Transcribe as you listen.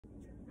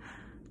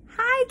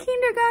Hi,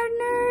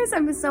 kindergartners!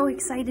 I'm so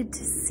excited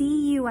to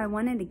see you. I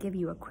wanted to give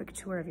you a quick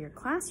tour of your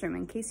classroom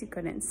in case you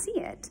couldn't see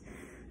it.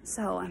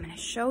 So I'm gonna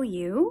show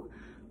you.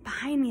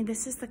 Behind me,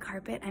 this is the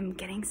carpet. I'm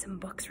getting some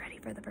books ready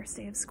for the first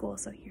day of school.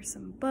 So here's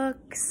some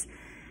books.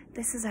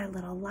 This is our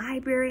little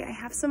library. I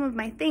have some of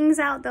my things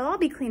out. They'll all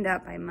be cleaned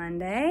up by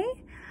Monday.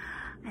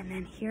 And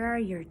then here are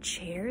your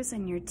chairs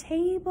and your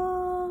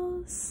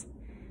tables.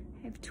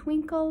 I have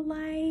twinkle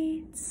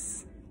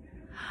lights.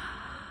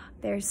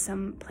 There's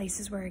some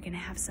places where we're gonna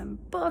have some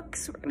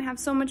books. We're gonna have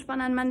so much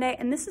fun on Monday.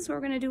 And this is where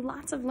we're gonna do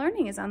lots of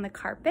learning, is on the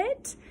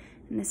carpet.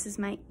 And this is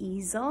my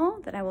easel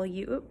that I will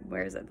use.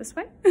 Where is it? This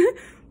way?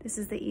 This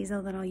is the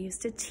easel that I'll use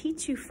to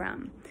teach you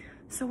from.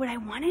 So what I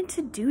wanted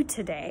to do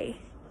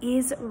today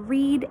is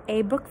read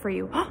a book for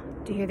you.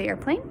 Do you hear the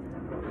airplane?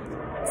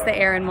 It's the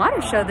Air and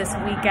Water Show this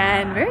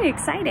weekend. Very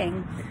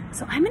exciting.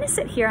 So I'm gonna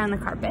sit here on the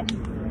carpet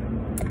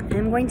and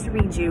I'm going to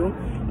read you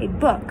a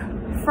book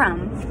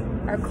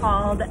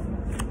called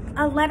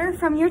A Letter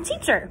from Your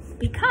Teacher,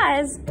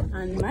 because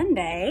on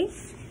Monday,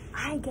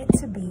 I get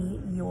to be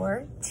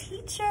your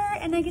teacher,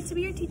 and I get to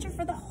be your teacher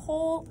for the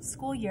whole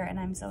school year, and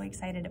I'm so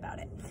excited about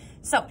it.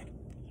 So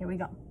here we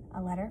go.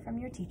 A letter from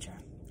your teacher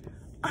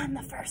on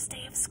the first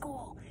day of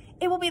school.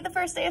 It will be the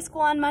first day of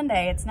school on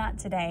Monday. It's not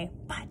today,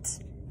 but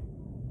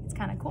it's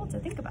kind of cool to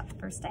think about the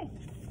first day.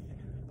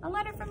 A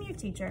letter from your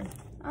teacher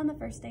on the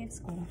first day of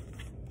school.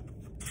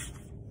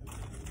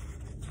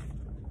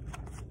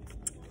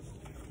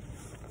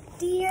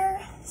 Dear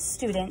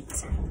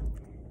student,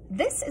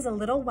 this is a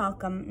little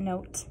welcome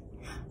note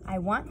I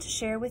want to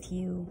share with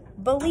you.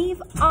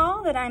 Believe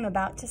all that I'm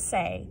about to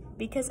say,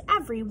 because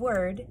every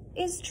word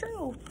is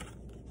true.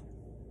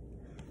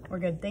 We're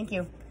good, thank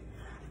you.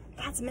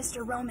 That's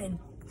Mr. Roman.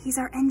 He's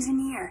our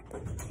engineer.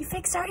 He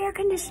fixed our air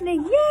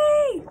conditioning,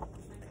 yay!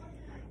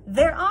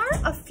 There are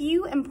a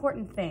few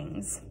important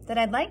things that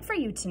I'd like for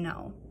you to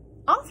know.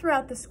 All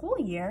throughout the school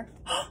year,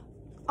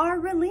 our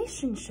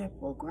relationship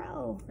will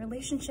grow.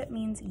 Relationship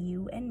means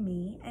you and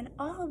me and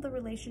all of the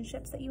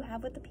relationships that you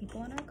have with the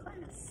people in our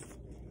class.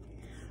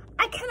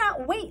 I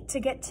cannot wait to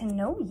get to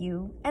know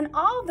you and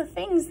all the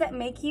things that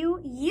make you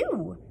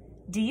you.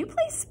 Do you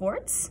play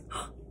sports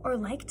or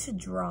like to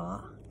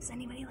draw? Does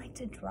anybody like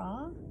to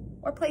draw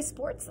or play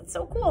sports? That's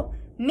so cool.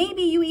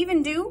 Maybe you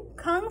even do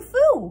Kung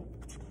Fu.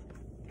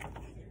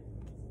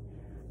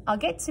 I'll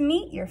get to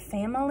meet your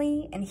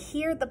family and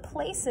hear the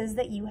places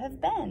that you have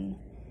been.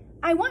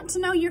 I want to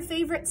know your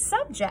favorite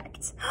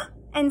subject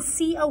and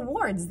see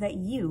awards that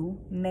you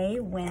may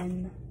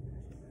win.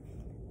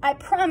 I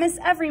promise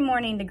every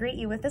morning to greet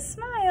you with a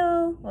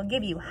smile. We'll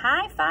give you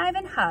high five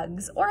and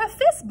hugs, or a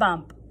fist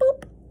bump,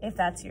 boop, if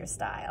that's your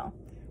style.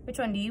 Which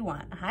one do you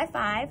want? A high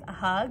five, a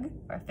hug,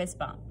 or a fist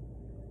bump?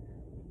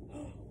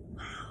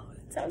 Wow,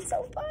 that sounds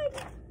so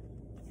fun.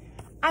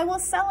 I will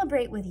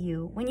celebrate with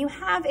you when you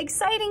have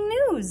exciting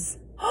news.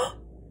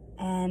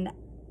 And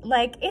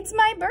like, it's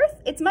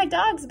my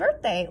dog's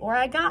birthday, or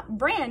I got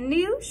brand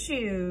new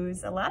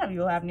shoes. A lot of you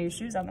will have new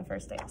shoes on the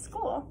first day of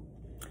school.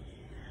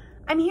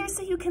 I'm here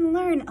so you can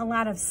learn a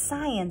lot of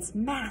science,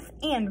 math,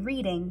 and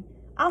reading.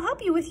 I'll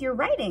help you with your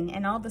writing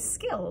and all the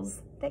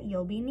skills that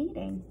you'll be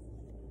needing.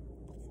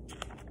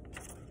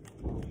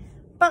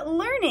 But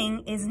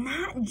learning is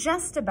not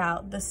just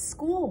about the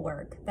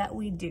schoolwork that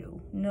we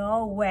do.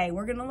 No way,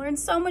 we're gonna learn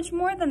so much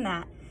more than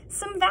that.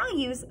 Some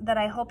values that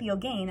I hope you'll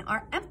gain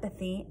are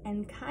empathy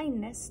and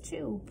kindness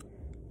too.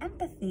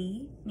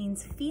 Empathy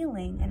means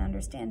feeling and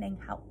understanding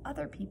how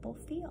other people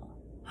feel.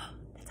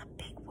 That's a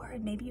big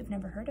word. Maybe you've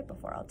never heard it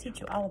before. I'll teach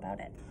you all about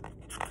it.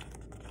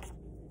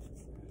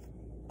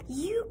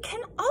 You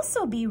can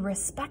also be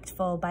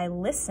respectful by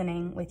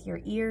listening with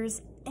your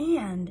ears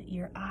and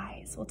your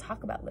eyes. We'll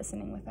talk about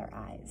listening with our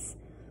eyes.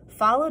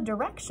 Follow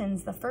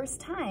directions the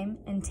first time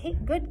and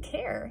take good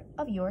care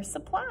of your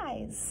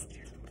supplies.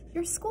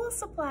 Your school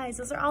supplies,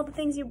 those are all the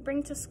things you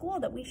bring to school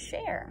that we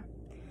share.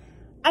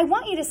 I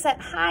want you to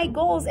set high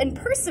goals and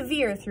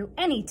persevere through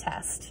any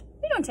test.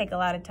 We don't take a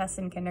lot of tests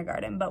in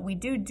kindergarten, but we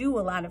do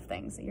a lot of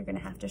things that you're gonna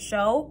have to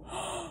show.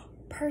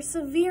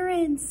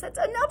 Perseverance, that's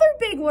another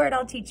big word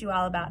I'll teach you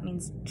all about. It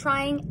means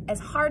trying as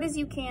hard as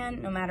you can,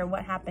 no matter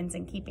what happens,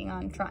 and keeping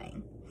on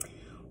trying.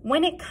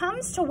 When it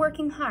comes to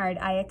working hard,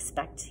 I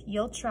expect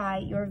you'll try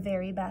your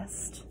very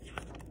best.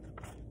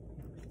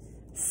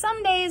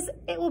 Some days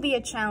it will be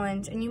a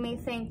challenge and you may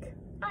think,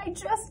 I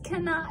just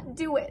cannot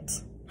do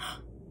it.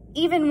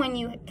 Even when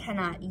you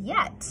cannot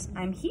yet,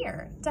 I'm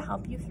here to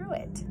help you through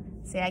it.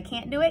 Say, I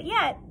can't do it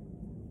yet,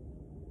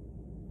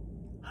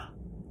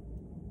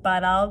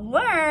 but I'll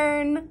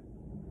learn.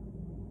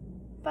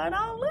 But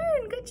I'll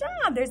learn, good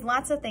job. There's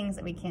lots of things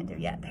that we can't do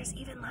yet. There's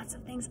even lots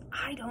of things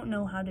I don't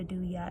know how to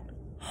do yet.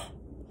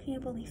 Can you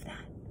believe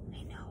that?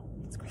 I know,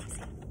 it's crazy.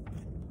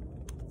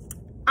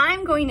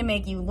 I'm going to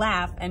make you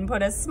laugh and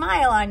put a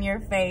smile on your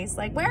face,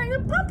 like wearing a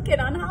pumpkin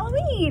on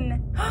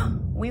Halloween.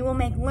 We will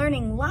make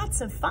learning lots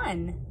of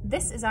fun.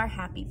 This is our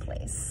happy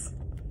place.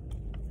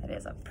 It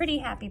is a pretty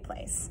happy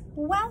place.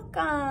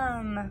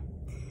 Welcome.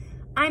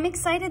 I'm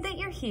excited that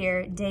you're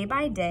here day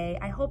by day.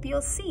 I hope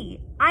you'll see.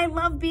 I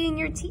love being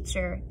your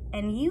teacher,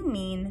 and you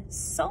mean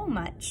so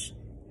much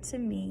to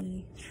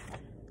me.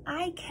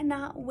 I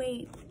cannot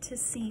wait to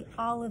see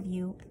all of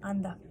you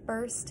on the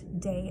first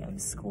day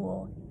of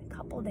school in a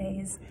couple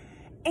days,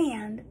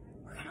 and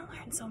we're gonna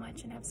learn so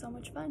much and have so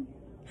much fun.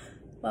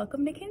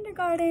 Welcome to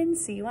kindergarten.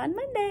 See you on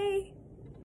Monday.